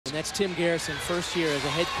And that's Tim Garrison, first year as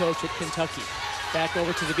a head coach at Kentucky. Back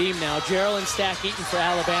over to the beam now. Geralen Stack-Eaton for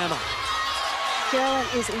Alabama. Geralen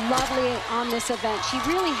is lovely on this event. She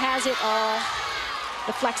really has it all.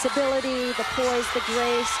 The flexibility, the poise, the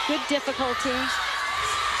grace, good difficulty.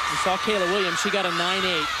 We saw Kayla Williams. She got a 9.8.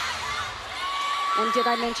 And did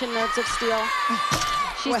I mention Nerves of Steel?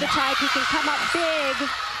 She's the type who can come up big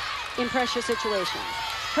in pressure situations.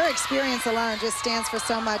 Her experience alone just stands for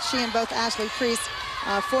so much. She and both Ashley Priest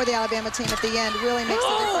for the Alabama team at the end really makes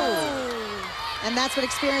a difference. And that's what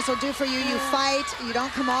experience will do for you. You fight, you don't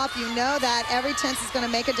come off, you know that every tense is going to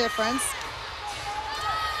make a difference.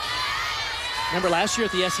 Remember last year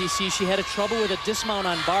at the SEC, she had a trouble with a dismount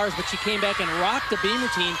on bars, but she came back and rocked the beam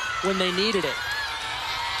routine when they needed it.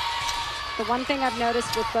 The one thing I've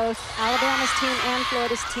noticed with both Alabama's team and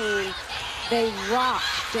Florida's team, they rock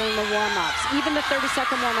during the warm-ups. Even the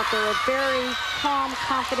 30-second warm-up, they were very calm,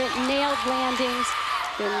 confident, nailed landings.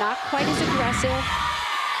 They're not quite as aggressive.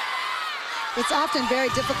 It's often very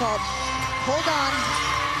difficult. Hold on.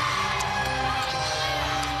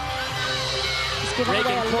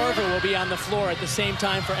 Reagan Corver will be on the floor at the same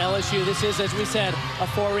time for LSU. This is, as we said, a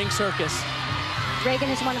four-ring circus. Reagan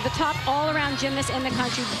is one of the top all-around gymnasts in the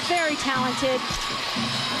country. Very talented,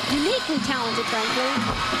 uniquely talented, frankly.